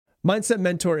Mindset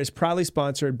Mentor is proudly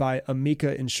sponsored by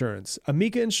Amica Insurance.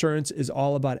 Amica Insurance is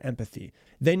all about empathy.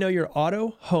 They know your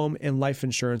auto, home, and life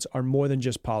insurance are more than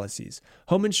just policies.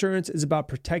 Home insurance is about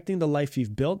protecting the life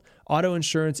you've built. Auto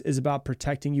insurance is about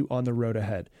protecting you on the road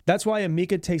ahead. That's why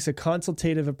Amica takes a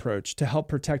consultative approach to help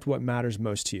protect what matters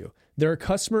most to you. They're a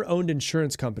customer-owned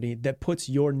insurance company that puts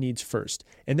your needs first,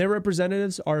 and their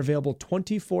representatives are available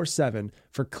 24/7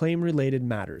 for claim-related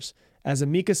matters. As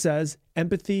Amica says,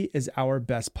 empathy is our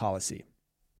best policy.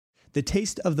 The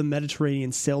Taste of the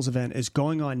Mediterranean sales event is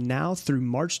going on now through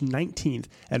March 19th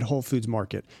at Whole Foods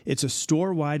Market. It's a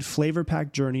store-wide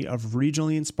flavor-packed journey of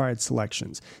regionally inspired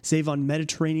selections. Save on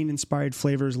Mediterranean-inspired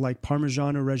flavors like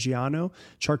Parmigiano Reggiano,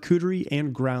 charcuterie,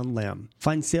 and ground lamb.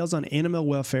 Find sales on animal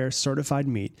welfare certified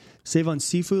meat. Save on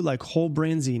seafood like whole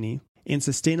branzini and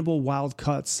sustainable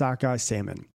wild-caught sockeye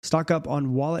salmon. Stock up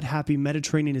on wallet-happy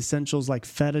Mediterranean essentials like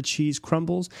feta cheese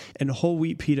crumbles and whole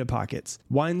wheat pita pockets.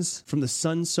 Wines from the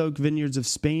sun-soaked vineyards of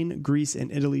Spain, Greece,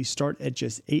 and Italy start at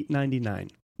just $8.99.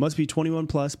 Must be 21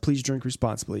 plus. Please drink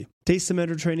responsibly. Taste the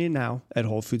Mediterranean now at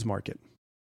Whole Foods Market.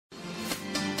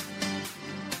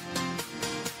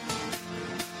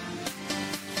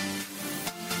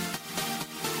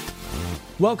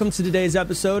 Welcome to today's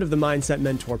episode of the Mindset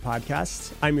Mentor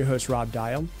podcast. I'm your host, Rob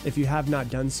Dial. If you have not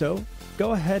done so,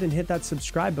 go ahead and hit that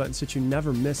subscribe button so that you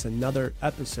never miss another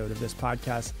episode of this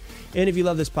podcast. And if you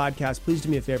love this podcast, please do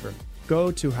me a favor.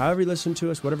 Go to however you listen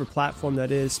to us, whatever platform that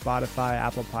is, Spotify,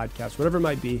 Apple Podcasts, whatever it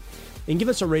might be, and give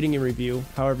us a rating and review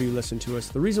however you listen to us.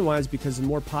 The reason why is because the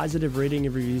more positive rating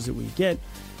and reviews that we get,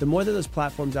 the more that those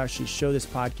platforms actually show this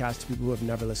podcast to people who have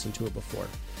never listened to it before.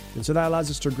 And so that allows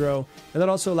us to grow, and that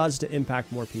also allows us to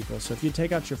impact more people. So if you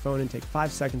take out your phone and take 5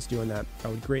 seconds doing that, I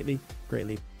would greatly,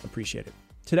 greatly appreciate it.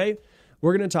 Today,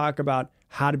 we're going to talk about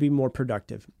how to be more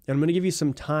productive. And I'm going to give you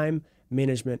some time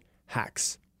management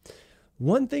hacks.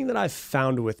 One thing that I've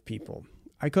found with people,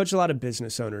 I coach a lot of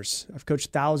business owners. I've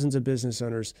coached thousands of business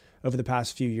owners over the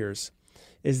past few years,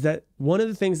 is that one of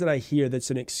the things that I hear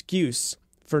that's an excuse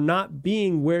for not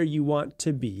being where you want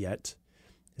to be yet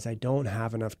is I don't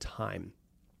have enough time.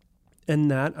 And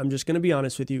that, I'm just going to be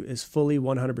honest with you, is fully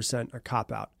 100% a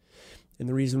cop-out. And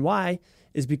the reason why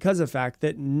is because of the fact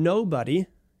that nobody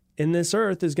in this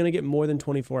earth is going to get more than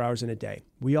 24 hours in a day.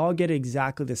 We all get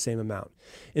exactly the same amount.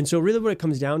 And so really what it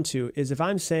comes down to is if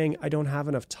I'm saying I don't have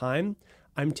enough time,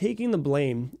 I'm taking the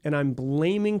blame and I'm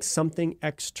blaming something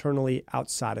externally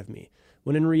outside of me.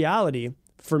 When in reality,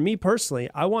 for me personally,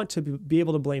 I want to be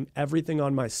able to blame everything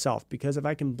on myself, because if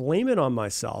I can blame it on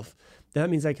myself,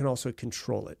 that means I can also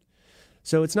control it.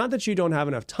 So it's not that you don't have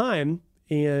enough time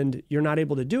and you're not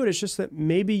able to do it. It's just that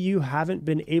maybe you haven't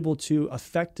been able to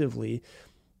effectively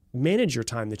manage your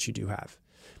time that you do have.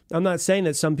 I'm not saying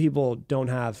that some people don't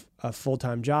have a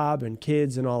full-time job and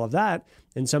kids and all of that,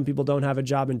 and some people don't have a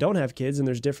job and don't have kids, and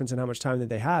there's difference in how much time that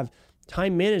they have.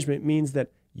 Time management means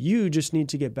that you just need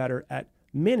to get better at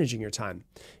managing your time.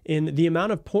 And the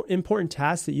amount of important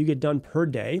tasks that you get done per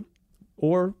day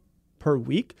or per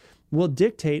week will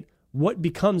dictate what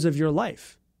becomes of your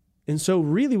life. And so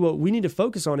really what we need to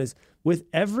focus on is, with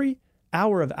every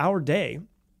hour of our day,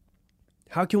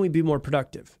 how can we be more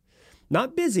productive?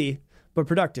 Not busy, but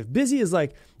productive. Busy is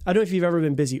like, I don't know if you've ever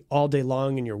been busy all day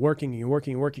long and you're working,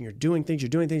 you're doing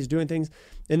things.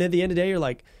 And at the end of the day, you're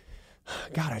like,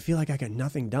 God, I feel like I got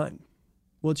nothing done.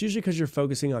 Well, it's usually because you're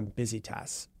focusing on busy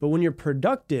tasks. But when you're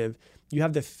productive, you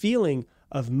have the feeling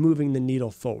of moving the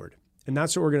needle forward. And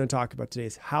that's what we're going to talk about today,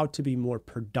 is how to be more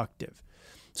productive.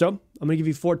 So I'm going to give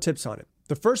you 4 tips on it.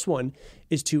 The first one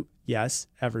is to, yes,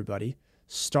 everybody,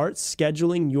 start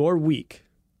scheduling your week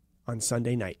on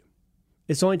Sunday night.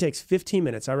 This only takes 15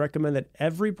 minutes. I recommend that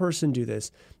every person do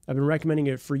this. I've been recommending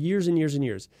it for years and years and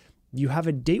years. You have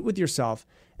a date with yourself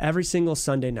every single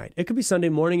Sunday night. It could be Sunday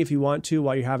morning if you want to,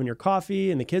 while you're having your coffee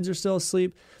and the kids are still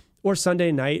asleep, or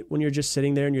Sunday night when you're just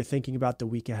sitting there and you're thinking about the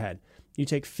week ahead. You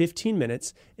take 15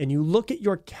 minutes and you look at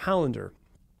your calendar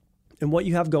and what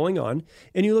you have going on,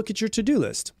 and you look at your to-do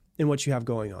list and what you have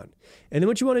going on. And then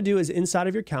what you want to do is, inside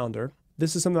of your calendar,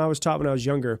 this is something I was taught when I was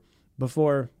younger,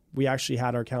 before we actually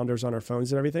had our calendars on our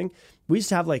phones and everything. We used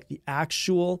to have like the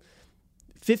actual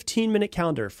 15-minute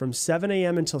calendar from 7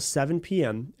 a.m. until 7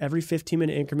 p.m. Every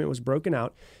 15-minute increment was broken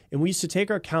out. And we used to take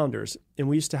our calendars and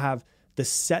we used to have the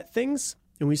set things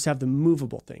and we used to have the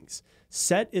movable things.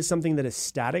 Set is something that is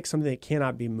static, something that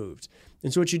cannot be moved.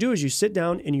 And so what you do is you sit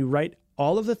down and you write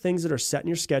all of the things that are set in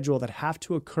your schedule that have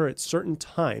to occur at certain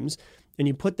times, and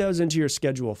you put those into your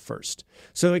schedule first.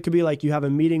 So it could be like you have a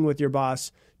meeting with your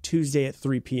boss Tuesday at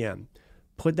 3 p.m.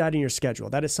 Put that in your schedule.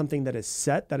 That is something that is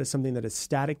set. That is something that is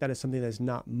static. That is something that is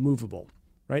not movable,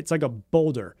 right? It's like a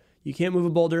boulder. You can't move a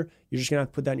boulder. You're just going to have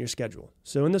to put that in your schedule.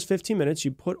 So in those 15 minutes,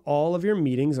 you put all of your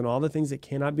meetings and all the things that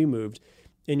cannot be moved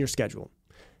in your schedule.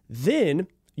 Then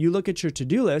you look at your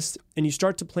to-do list and you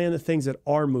start to plan the things that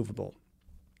are movable.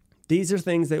 These are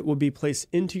things that will be placed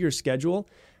into your schedule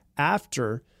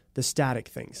after the static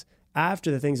things, after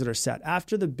the things that are set,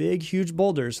 after the big, huge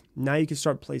boulders. Now you can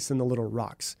start placing the little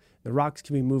rocks. The rocks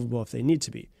can be movable if they need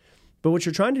to be. But what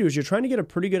you're trying to do is you're trying to get a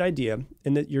pretty good idea,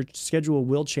 and that your schedule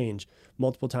will change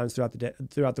multiple times throughout the day,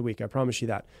 throughout the week. I promise you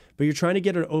that. But you're trying to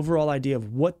get an overall idea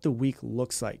of what the week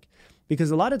looks like.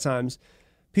 Because a lot of times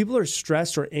people are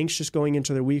stressed or anxious going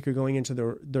into their week or going into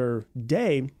their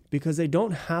day because they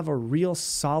don't have a real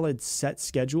solid set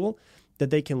schedule that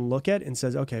they can look at and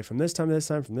says, okay, from this time to this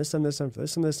time, from this time to this time, from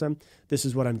this time to this time, this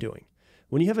is what I'm doing.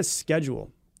 When you have a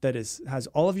schedule that has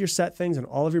all of your set things and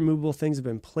all of your movable things have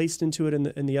been placed into it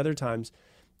in the other times,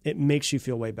 it makes you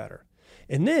feel way better.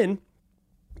 And then,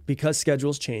 because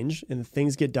schedules change and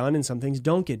things get done and some things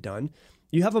don't get done,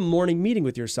 you have a morning meeting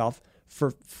with yourself for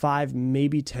 5,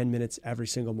 maybe 10 minutes every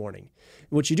single morning.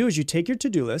 And what you do is you take your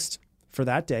to-do list for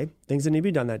that day, things that need to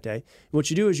be done that day. And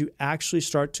what you do is you actually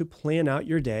start to plan out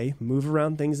your day, move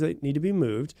around things that need to be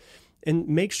moved, and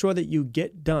make sure that you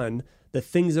get done the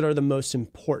things that are the most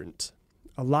important.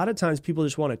 A lot of times people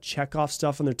just want to check off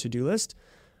stuff on their to-do list,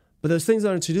 but those things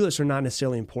on a to-do list are not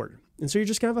necessarily important. And so you're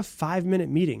just going to have a 5-minute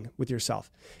meeting with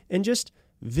yourself and just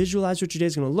visualize what your day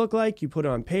is going to look like. You put it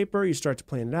on paper, you start to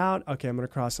plan it out. Okay, I'm going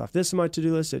to cross off this on my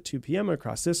to-do list at 2 p.m. I'm going to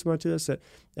cross this on my to-do list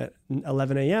at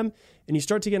 11 a.m. And you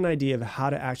start to get an idea of how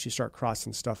to actually start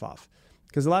crossing stuff off.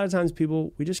 Because a lot of times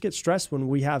we just get stressed when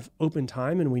we have open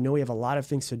time and we know we have a lot of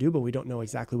things to do, but we don't know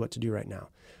exactly what to do right now.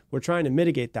 We're trying to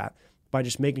mitigate that by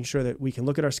just making sure that we can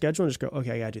look at our schedule and just go,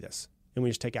 okay, I got to do this. And we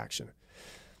just take action.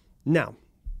 Now,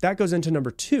 that goes into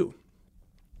number 2.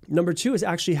 Number 2 is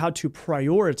actually how to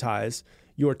prioritize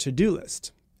your to-do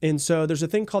list. And so there's a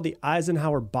thing called the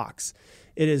Eisenhower box.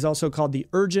 It is also called the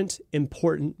Urgent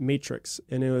Important Matrix.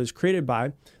 And it was created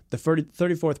by the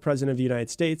 34th President of the United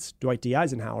States, Dwight D.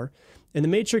 Eisenhower. And the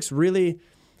matrix really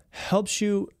helps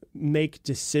you make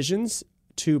decisions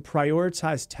to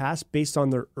prioritize tasks based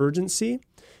on their urgency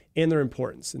and their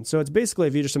importance. And so it's basically,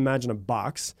 if you just imagine a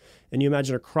box and you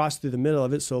imagine a cross through the middle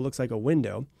of it so it looks like a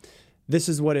window, this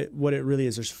is what it really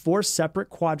is. There's 4 separate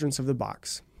quadrants of the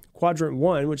box. Quadrant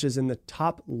 1, which is in the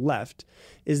top left,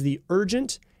 is the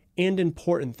urgent and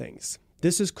important things.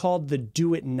 This is called the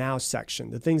do it now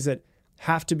section, the things that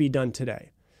have to be done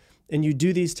today. And you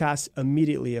do these tasks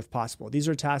immediately if possible. These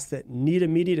are tasks that need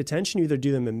immediate attention. You either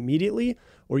do them immediately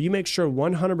or you make sure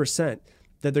 100%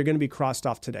 that they're going to be crossed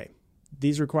off today.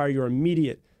 These require your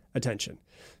immediate attention.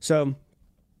 So,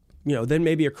 then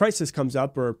maybe a crisis comes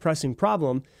up or a pressing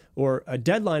problem or a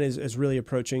deadline is really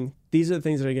approaching. These are the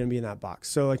things that are going to be in that box.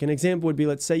 So like an example would be,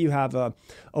 let's say you have a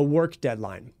work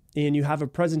deadline and you have a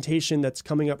presentation that's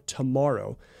coming up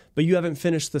tomorrow, but you haven't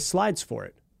finished the slides for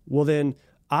it. Well, then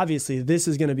obviously this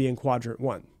is going to be in quadrant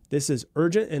 1. This is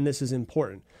urgent and this is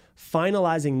important.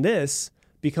 Finalizing this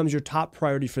becomes your top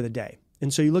priority for the day.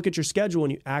 And so you look at your schedule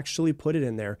and you actually put it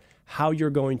in there, how you're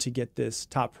going to get this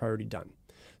top priority done.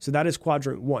 So that is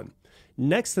quadrant 1.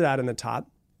 Next to that in the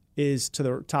top is, to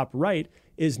the top right,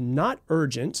 is not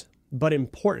urgent, but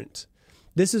important.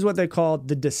 This is what they call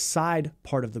the decide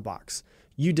part of the box.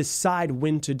 You decide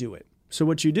when to do it. So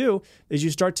what you do is you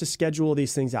start to schedule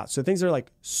these things out. So things that are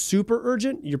like super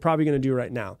urgent, you're probably going to do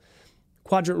right now.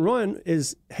 Quadrant 1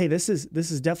 is, hey, this is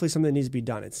definitely something that needs to be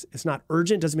done. It's not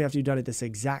urgent, doesn't have to be done at this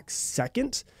exact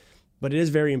second, but it is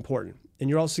very important.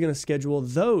 And you're also going to schedule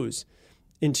those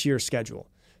into your schedule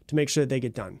to make sure that they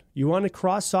get done. You want to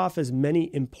cross off as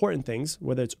many important things,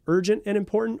 whether it's urgent and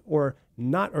important or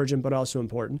not urgent but also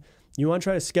important. You want to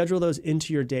try to schedule those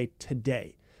into your day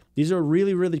today. These are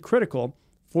really, really critical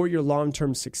for your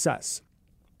long-term success.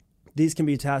 These can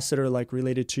be tasks that are like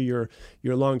related to your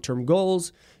long-term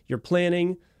goals, your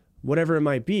planning, whatever it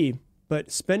might be.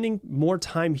 But spending more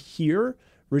time here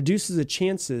reduces the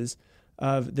chances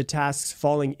of the tasks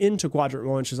falling into quadrant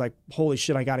 1, which is like, holy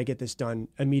shit, I got to get this done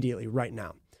immediately right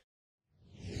now.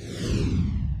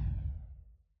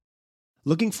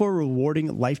 Looking for a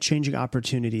rewarding, life-changing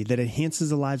opportunity that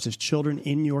enhances the lives of children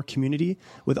in your community?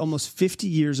 With almost 50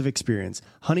 years of experience,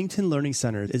 Huntington Learning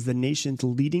Center is the nation's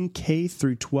leading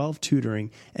K-12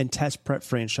 tutoring and test prep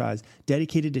franchise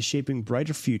dedicated to shaping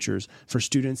brighter futures for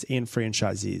students and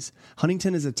franchisees.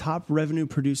 Huntington is a top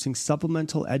revenue-producing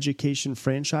supplemental education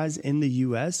franchise in the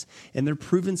U.S., and their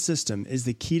proven system is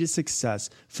the key to success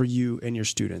for you and your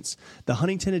students. The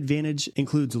Huntington Advantage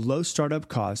includes low startup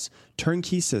costs,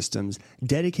 turnkey systems,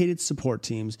 dedicated support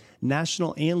teams,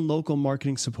 national and local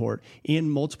marketing support,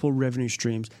 and multiple revenue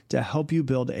streams to help you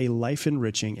build a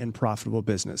life-enriching and profitable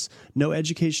business. No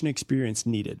education experience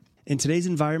needed. In today's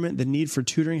environment, the need for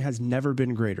tutoring has never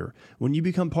been greater. When you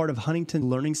become part of Huntington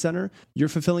Learning Center, you're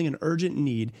fulfilling an urgent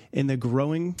need in the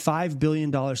growing $5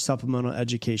 billion supplemental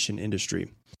education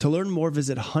industry. To learn more,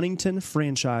 visit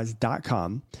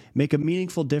huntingtonfranchise.com. Make a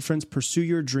meaningful difference, pursue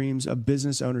your dreams of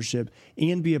business ownership,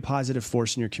 and be a positive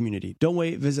force in your community. Don't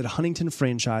wait. Visit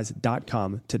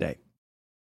huntingtonfranchise.com today.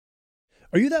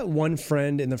 Are you that one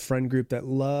friend in the friend group that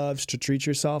loves to treat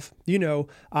yourself? You know,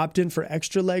 opt in for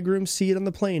extra legroom seat on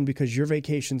the plane because your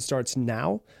vacation starts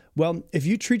now? Well, if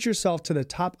you treat yourself to the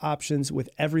top options with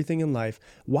everything in life,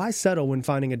 why settle when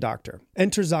finding a doctor?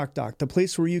 Enter ZocDoc, the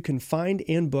place where you can find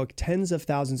and book tens of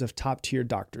thousands of top-tier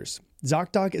doctors.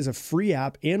 ZocDoc is a free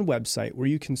app and website where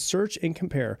you can search and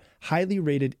compare highly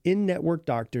rated in-network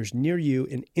doctors near you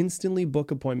and instantly book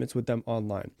appointments with them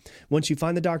online. Once you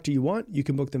find the doctor you want, you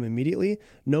can book them immediately,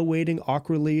 no waiting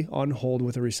awkwardly on hold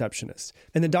with a receptionist.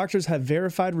 And the doctors have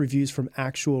verified reviews from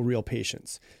actual real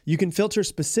patients. You can filter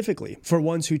specifically for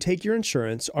ones who take your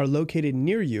insurance, are located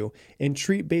near you, and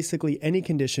treat basically any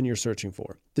condition you're searching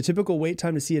for. The typical wait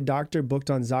time to see a doctor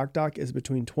booked on ZocDoc is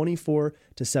between 24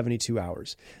 to 72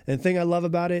 hours. And the thing I love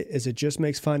about it is it just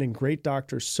makes finding great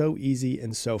doctors so easy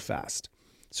and so fast.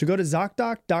 So go to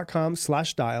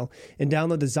ZocDoc.com/dial and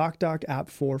download the ZocDoc app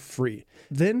for free.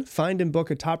 Then find and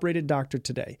book a top-rated doctor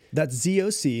today. That's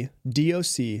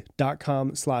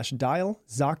ZocDoc.com/dial,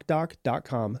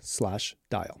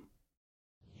 ZocDoc.com/dial.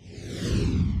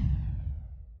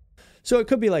 So it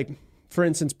could be like, for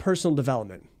instance, personal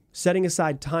development, setting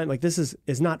aside time. Like this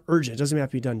is not urgent. It doesn't have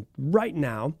to be done right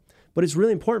now, but it's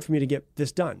really important for me to get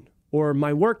this done. Or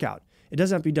my workout. It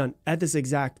doesn't have to be done at this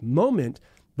exact moment,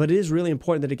 but it is really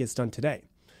important that it gets done today.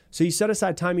 So you set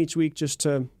aside time each week just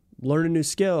to learn a new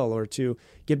skill or to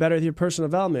get better at your personal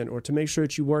development or to make sure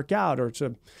that you work out or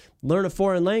to learn a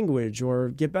foreign language or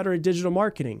get better at digital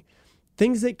marketing.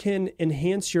 Things that can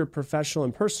enhance your professional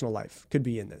and personal life could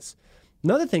be in this.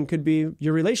 Another thing could be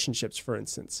your relationships, for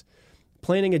instance.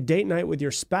 Planning a date night with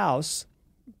your spouse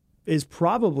is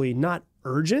probably not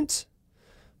urgent,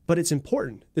 but it's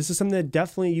important. This is something that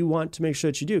definitely you want to make sure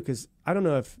that you do, because I don't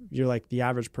know if you're like the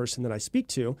average person that I speak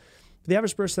to, but the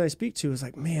average person I speak to is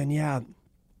like, man, yeah,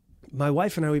 my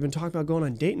wife and I, we've been talking about going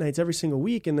on date nights every single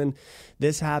week, and then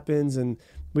this happens, and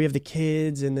we have the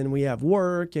kids, and then we have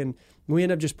work, and we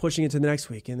end up just pushing it to the next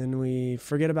week, and then we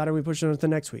forget about it, and we push it to the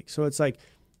next week. So it's like,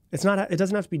 it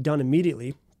doesn't have to be done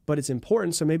immediately, but it's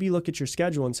important. So maybe you look at your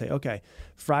schedule and say, okay,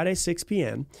 Friday, 6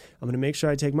 p.m., I'm going to make sure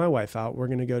I take my wife out. We're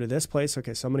going to go to this place.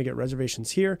 Okay, so I'm going to get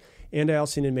reservations here. And I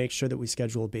also need to make sure that we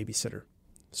schedule a babysitter.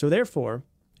 So therefore,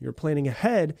 you're planning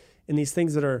ahead in these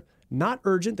things that are not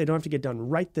urgent. They don't have to get done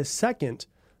right this second,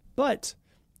 but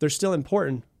they're still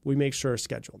important. We make sure are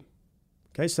scheduled.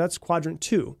 Okay, so that's quadrant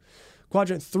 2.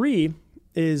 Quadrant 3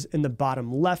 is in the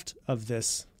bottom left of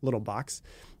this little box.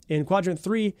 And quadrant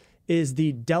 3 is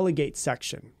the delegate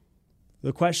section.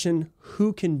 The question,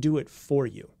 who can do it for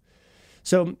you?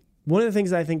 So one of the things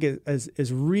that I think has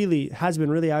been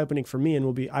really eye-opening for me and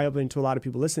will be eye-opening to a lot of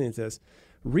people listening to this,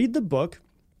 read the book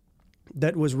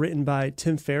that was written by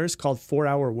Tim Ferriss called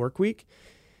 4-Hour Workweek.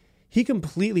 He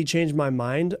completely changed my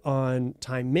mind on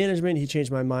time management. He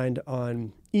changed my mind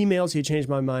on emails. He changed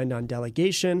my mind on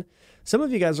delegation. Some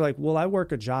of you guys are like, well, I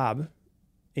work a job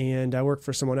and I work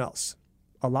for someone else.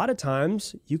 A lot of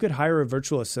times you could hire a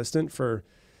virtual assistant for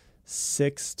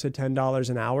 $6 to $10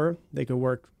 an hour. They could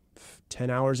work 10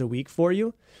 hours a week for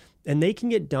you, and they can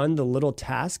get done the little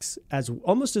tasks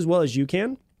almost as well as you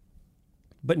can.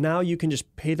 But now you can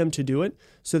just pay them to do it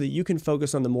so that you can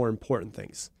focus on the more important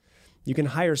things. You can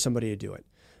hire somebody to do it.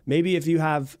 Maybe if you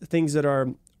have things that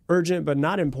are urgent but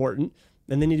not important,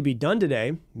 and they need to be done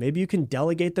today, maybe you can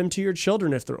delegate them to your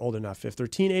children if they're old enough. If they're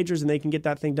teenagers and they can get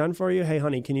that thing done for you, hey,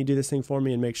 honey, can you do this thing for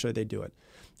me, and make sure they do it.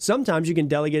 Sometimes you can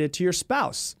delegate it to your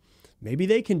spouse. Maybe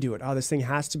they can do it. Oh, this thing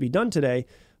has to be done today,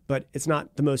 but it's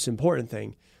not the most important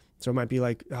thing. So it might be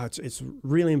like, it's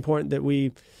really important that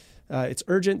it's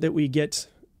urgent that we get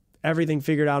everything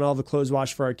figured out, all the clothes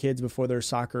washed for our kids before their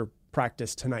soccer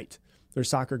practice tonight, their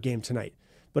soccer game tonight.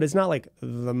 But it's not like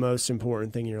the most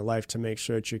important thing in your life to make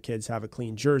sure that your kids have a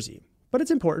clean jersey. But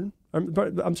it's important.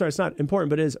 I'm sorry, it's not important,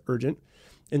 but it is urgent.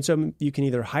 And so you can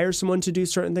either hire someone to do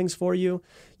certain things for you.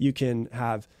 You can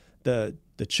have the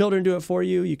children do it for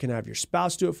you. You can have your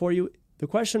spouse do it for you. The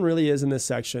question really is in this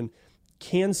section,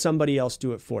 can somebody else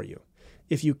do it for you?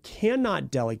 If you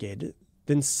cannot delegate it,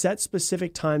 then set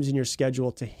specific times in your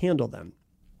schedule to handle them.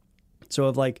 So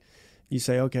if like you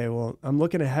say, okay, well, I'm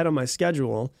looking ahead on my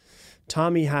schedule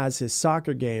Tommy has his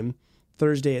soccer game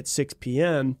Thursday at 6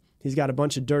 p.m. He's got a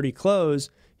bunch of dirty clothes.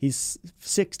 He's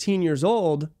 16 years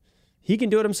old. He can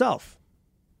do it himself.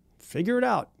 Figure it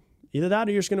out. Either that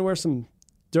or you're just going to wear some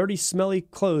dirty, smelly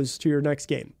clothes to your next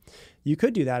game. You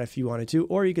could do that if you wanted to,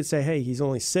 or you could say, hey, he's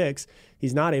only 6.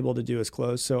 He's not able to do his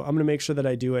clothes. So I'm going to make sure that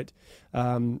I do it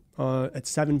at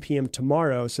 7 p.m.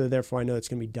 tomorrow. So therefore I know it's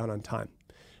going to be done on time.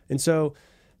 And so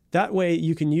that way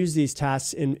you can use these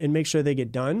tasks and make sure they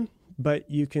get done. But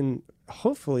you can,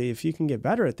 hopefully, if you can get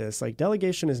better at this, like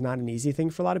delegation is not an easy thing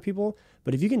for a lot of people,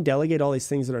 but if you can delegate all these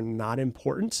things that are not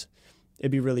important,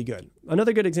 it'd be really good.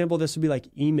 Another good example of this would be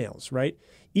like emails, right?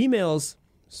 Emails,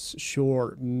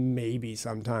 sure, maybe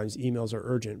sometimes emails are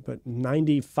urgent, but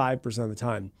 95% of the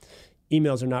time,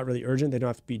 emails are not really urgent. They don't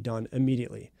have to be done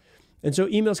immediately. And so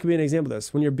emails could be an example of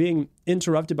this. When you're being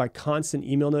interrupted by constant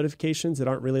email notifications that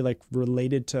aren't really like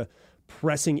related to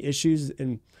pressing issues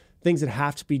and things that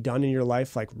have to be done in your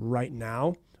life like right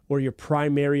now, or your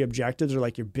primary objectives or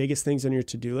like your biggest things on your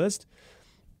to-do list,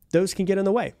 those can get in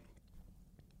the way.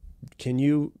 Can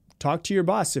you talk to your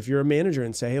boss if you're a manager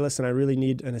and say, hey, listen, I really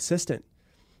need an assistant?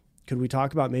 Could we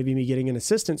talk about maybe me getting an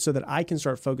assistant so that I can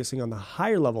start focusing on the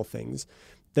higher level things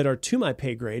that are to my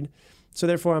pay grade? So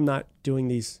therefore, I'm not doing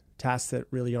these tasks that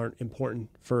really aren't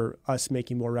important for us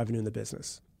making more revenue in the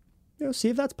business. See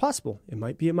if that's possible. It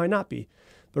might be, it might not be.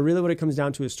 But really what it comes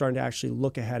down to is starting to actually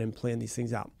look ahead and plan these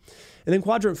things out. And then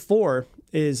quadrant 4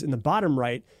 is in the bottom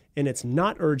right, and it's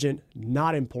not urgent,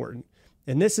 not important.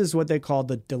 And this is what they call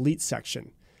the delete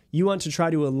section. You want to try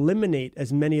to eliminate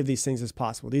as many of these things as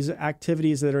possible. These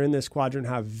activities that are in this quadrant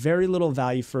have very little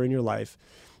value for in your life.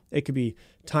 It could be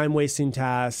time-wasting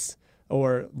tasks,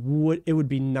 or it would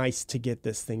be nice to get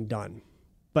this thing done.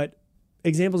 But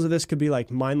examples of this could be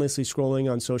like mindlessly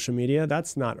scrolling on social media.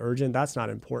 That's not urgent. That's not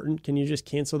important. Can you just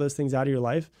cancel those things out of your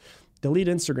life? Delete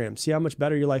Instagram. See how much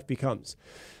better your life becomes.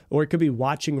 Or it could be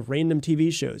watching random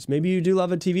TV shows. Maybe you do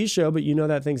love a TV show, but you know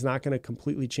that thing's not going to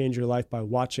completely change your life by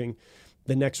watching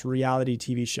the next reality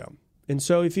TV show. And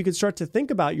so if you could start to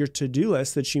think about your to-do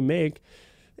list that you make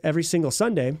every single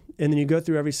Sunday, and then you go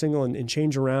through every single and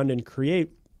change around and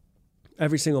create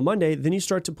every single Monday, then you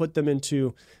start to put them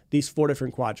into these 4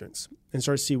 different quadrants and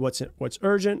start to see what's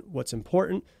urgent, what's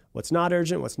important, what's not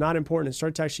urgent, what's not important, and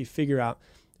start to actually figure out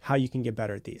how you can get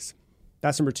better at these.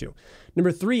 That's number 2.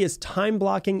 Number 3 is time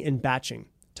blocking and batching.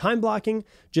 Time blocking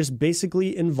just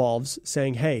basically involves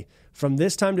saying, hey, from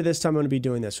this time to this time, I'm going to be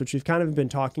doing this, which we've kind of been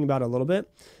talking about a little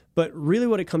bit. But really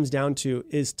what it comes down to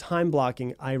is time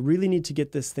blocking. I really need to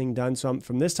get this thing done. So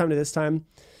from this time to this time,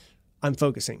 I'm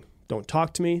focusing. Don't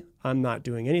talk to me. I'm not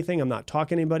doing anything. I'm not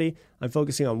talking to anybody. I'm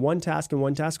focusing on one task and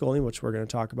one task only, which we're going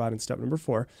to talk about in step number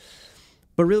 4.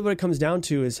 But really what it comes down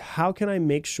to is how can I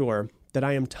make sure that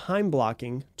I am time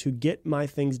blocking to get my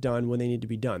things done when they need to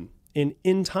be done? And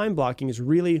in time blocking is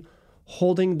really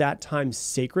holding that time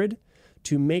sacred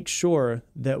to make sure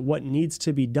that what needs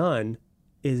to be done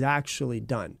is actually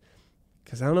done.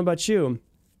 Because I don't know about you,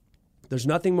 there's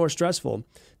nothing more stressful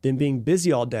than being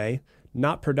busy all day,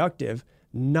 not productive,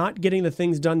 not getting the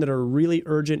things done that are really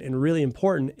urgent and really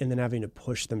important, and then having to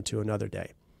push them to another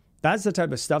day. That's the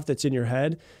type of stuff that's in your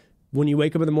head when you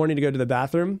wake up in the morning to go to the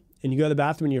bathroom, and you go to the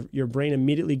bathroom and your brain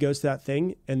immediately goes to that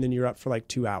thing, and then you're up for like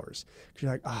 2 hours. Because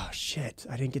you're like, oh shit,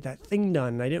 I didn't get that thing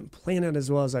done, and I didn't plan it as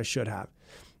well as I should have.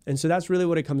 And so that's really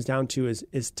what it comes down to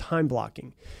is time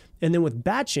blocking. And then with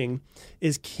batching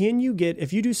is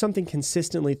if you do something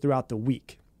consistently throughout the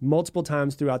week, multiple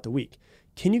times throughout the week,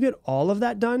 can you get all of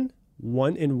that done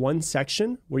in one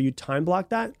section where you time block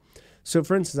that? So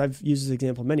for instance, I've used this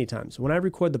example many times. When I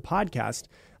record the podcast,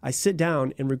 I sit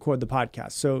down and record the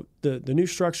podcast. So the new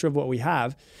structure of what we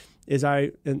have is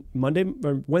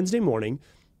Wednesday morning,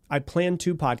 I plan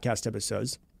 2 podcast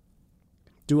episodes,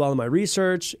 do all of my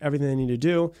research, everything I need to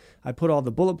do. I put all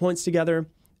the bullet points together,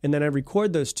 and then I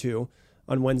record those 2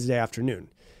 on Wednesday afternoon.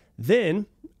 Then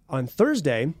on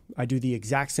Thursday, I do the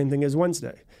exact same thing as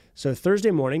Wednesday. So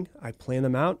Thursday morning, I plan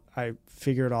them out, I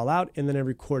figure it all out, and then I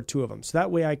record 2 of them. So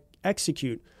that way I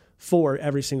execute 4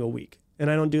 every single week.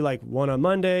 And I don't do like one on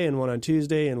Monday and one on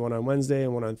Tuesday and one on Wednesday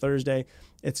and one on Thursday.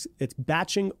 It's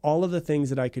batching all of the things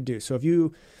that I could do. So if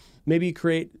you maybe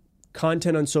create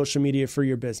content on social media for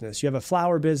your business, you have a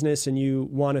flower business and you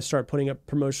want to start putting up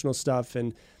promotional stuff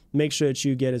and make sure that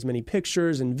you get as many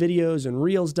pictures and videos and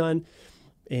reels done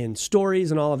and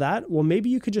stories and all of that. Well, maybe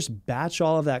you could just batch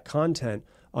all of that content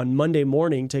on Monday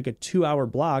morning, take a 2-hour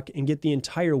block and get the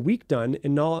entire week done.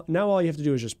 And now all you have to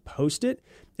do is just post it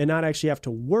and not actually have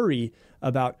to worry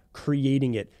about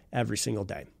creating it every single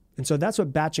day. And so that's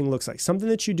what batching looks like. Something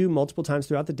that you do multiple times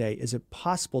throughout the day. Is it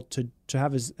possible to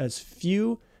have as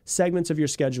few segments of your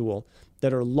schedule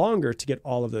that are longer to get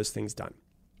all of those things done.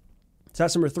 So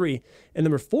that's number 3. And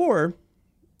number 4,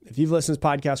 if you've listened to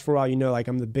this podcast for a while, you know, like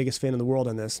I'm the biggest fan in the world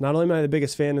on this. Not only am I the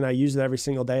biggest fan and I use it every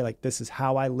single day, like this is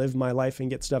how I live my life and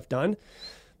get stuff done,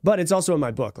 but it's also in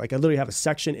my book. Like I literally have a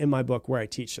section in my book where I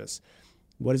teach this.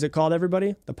 What is it called,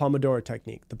 everybody? The Pomodoro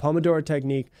Technique. The Pomodoro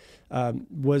Technique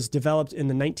was developed in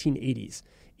the 1980s,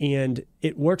 and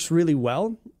it works really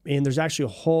well. And there's actually a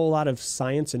whole lot of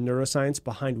science and neuroscience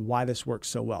behind why this works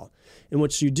so well. And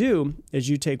what you do is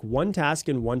you take one task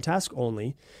and one task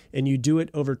only, and you do it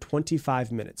over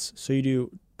 25 minutes. So you do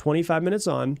 25 minutes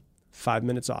on, 5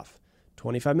 minutes off,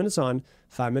 25 minutes on,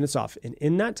 5 minutes off. And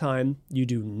in that time, you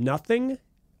do nothing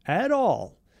at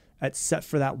all except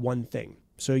for that one thing.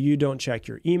 So you don't check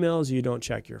your emails, you don't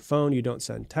check your phone, you don't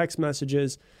send text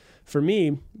messages. For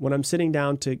me, when I'm sitting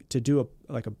down to do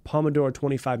a Pomodoro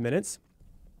 25 minutes,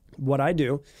 what I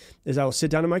do is I will sit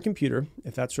down on my computer.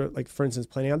 If that's like, for instance,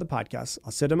 planning out the podcast,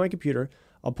 I'll sit on my computer,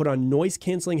 I'll put on noise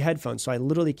canceling headphones so I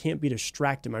literally can't be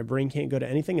distracted. My brain can't go to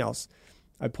anything else.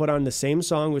 I put on the same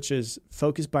song, which is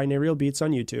Focus Binaural Beats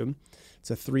on YouTube.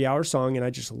 It's a 3-hour song, and I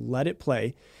just let it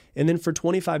play. And then for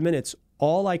 25 minutes,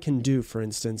 all I can do, for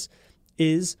instance,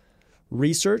 is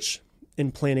research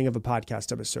and planning of a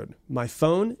podcast episode. My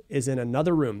phone is in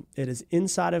another room. It is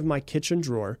inside of my kitchen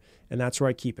drawer, and that's where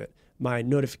I keep it. My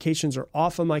notifications are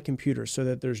off on my computer so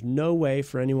that there's no way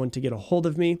for anyone to get a hold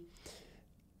of me.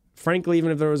 Frankly,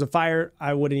 even if there was a fire,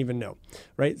 I wouldn't even know,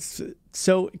 right?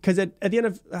 So, because at the end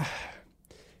of...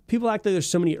 people act like there's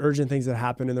so many urgent things that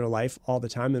happen in their life all the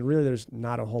time, and really there's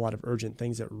not a whole lot of urgent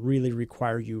things that really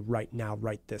require you right now,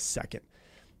 right this second.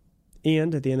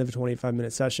 And at the end of a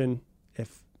 25-minute session,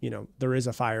 if there is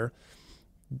a fire,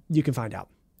 you can find out.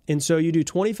 And so you do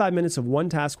 25 minutes of one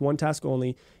task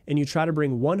only, and you try to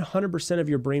bring 100% of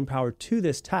your brain power to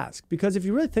this task. Because if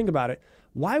you really think about it,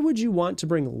 why would you want to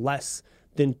bring less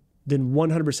than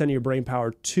 100% of your brain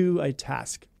power to a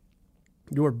task,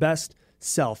 your best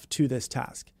self to this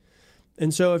task?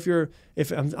 And so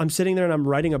if I'm sitting there and I'm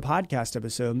writing a podcast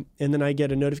episode, and then I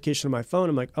get a notification on my phone,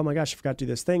 I'm like, oh my gosh, I forgot to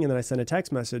do this thing. And then I send a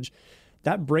text message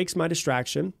that breaks my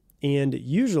distraction. And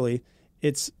usually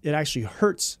it actually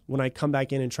hurts when I come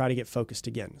back in and try to get focused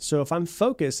again. So if I'm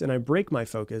focused and I break my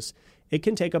focus, it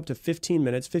can take up to 15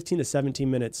 to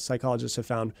 17 minutes, psychologists have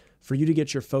found, for you to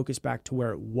get your focus back to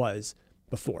where it was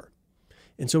before.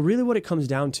 And so really what it comes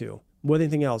down to, more than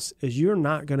anything else, is you're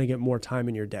not going to get more time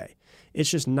in your day. It's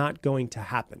just not going to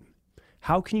happen.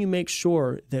 How can you make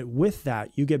sure that with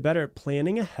that, you get better at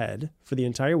planning ahead for the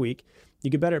entire week? You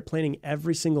get better at planning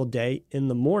every single day in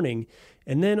the morning.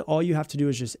 And then all you have to do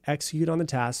is just execute on the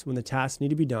tasks when the tasks need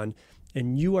to be done.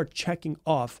 And you are checking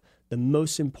off the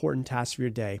most important tasks of your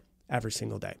day every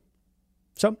single day.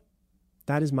 So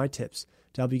that is my tips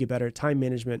to help you get better at time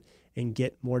management and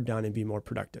get more done and be more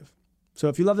productive. So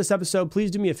if you love this episode,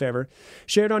 please do me a favor.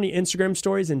 Share it on your Instagram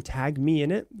stories and tag me in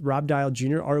it, Rob Dial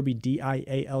Jr.,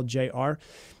 ROBDIALJR.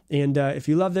 And if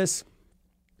you love this,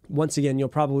 once again, you'll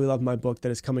probably love my book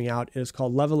that is coming out. It is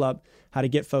called Level Up, How to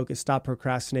Get Focused, Stop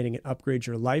Procrastinating, and Upgrade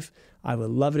Your Life. I would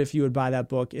love it if you would buy that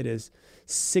book. It is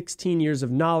 16 years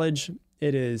of knowledge.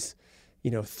 It is,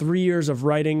 3 years of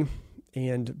writing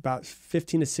and about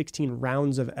 15 to 16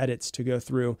 rounds of edits to go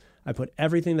through. I put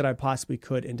everything that I possibly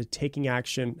could into taking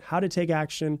action, how to take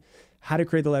action, how to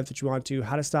create the life that you want to,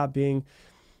 how to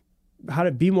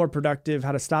be more productive,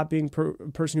 how to stop being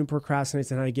a person who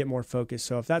procrastinates, and how to get more focused.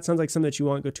 So if that sounds like something that you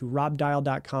want, go to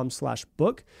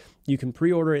robdial.com/book. You can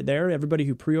pre-order it there. Everybody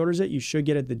who pre-orders it, you should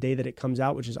get it the day that it comes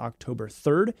out, which is October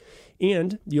 3rd.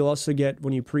 And you'll also get,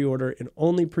 when you pre-order, and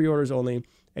only pre-orders only,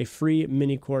 a free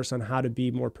mini course on how to be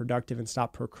more productive and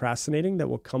stop procrastinating that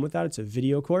will come with that. It's a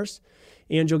video course.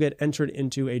 And you'll get entered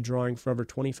into a drawing for over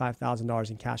 $25,000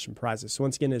 in cash and prizes. So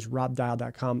once again, it's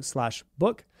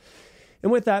robdial.com/book.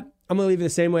 And with that, I'm going to leave you the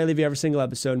same way I leave you every single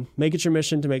episode. Make it your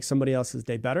mission to make somebody else's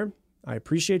day better. I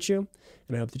appreciate you,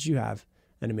 and I hope that you have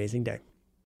an amazing day.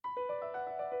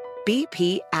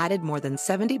 BP added more than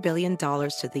 $70 billion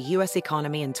to the U.S.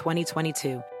 economy in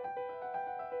 2022.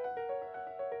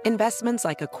 Investments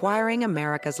like acquiring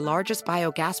America's largest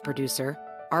biogas producer,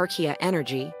 Archaea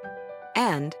Energy,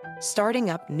 and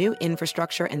starting up new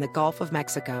infrastructure in the Gulf of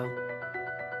Mexico.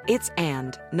 It's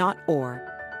and, not or.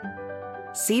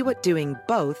 See what doing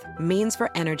both means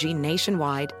for energy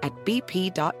nationwide at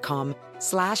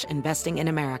bp.com/investing in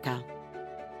America.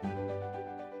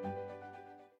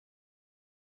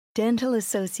 Dental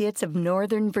Associates of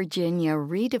Northern Virginia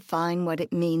redefine what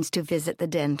it means to visit the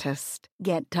dentist.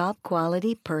 Get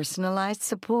top-quality, personalized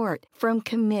support from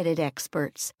committed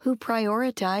experts who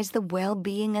prioritize the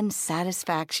well-being and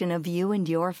satisfaction of you and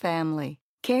your family.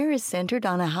 Care is centered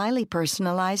on a highly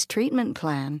personalized treatment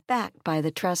plan backed by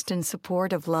the trust and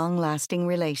support of long-lasting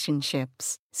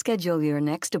relationships. Schedule your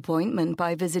next appointment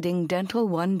by visiting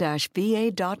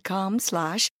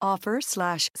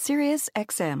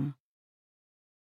dental1-va.com/offer/SiriusXM.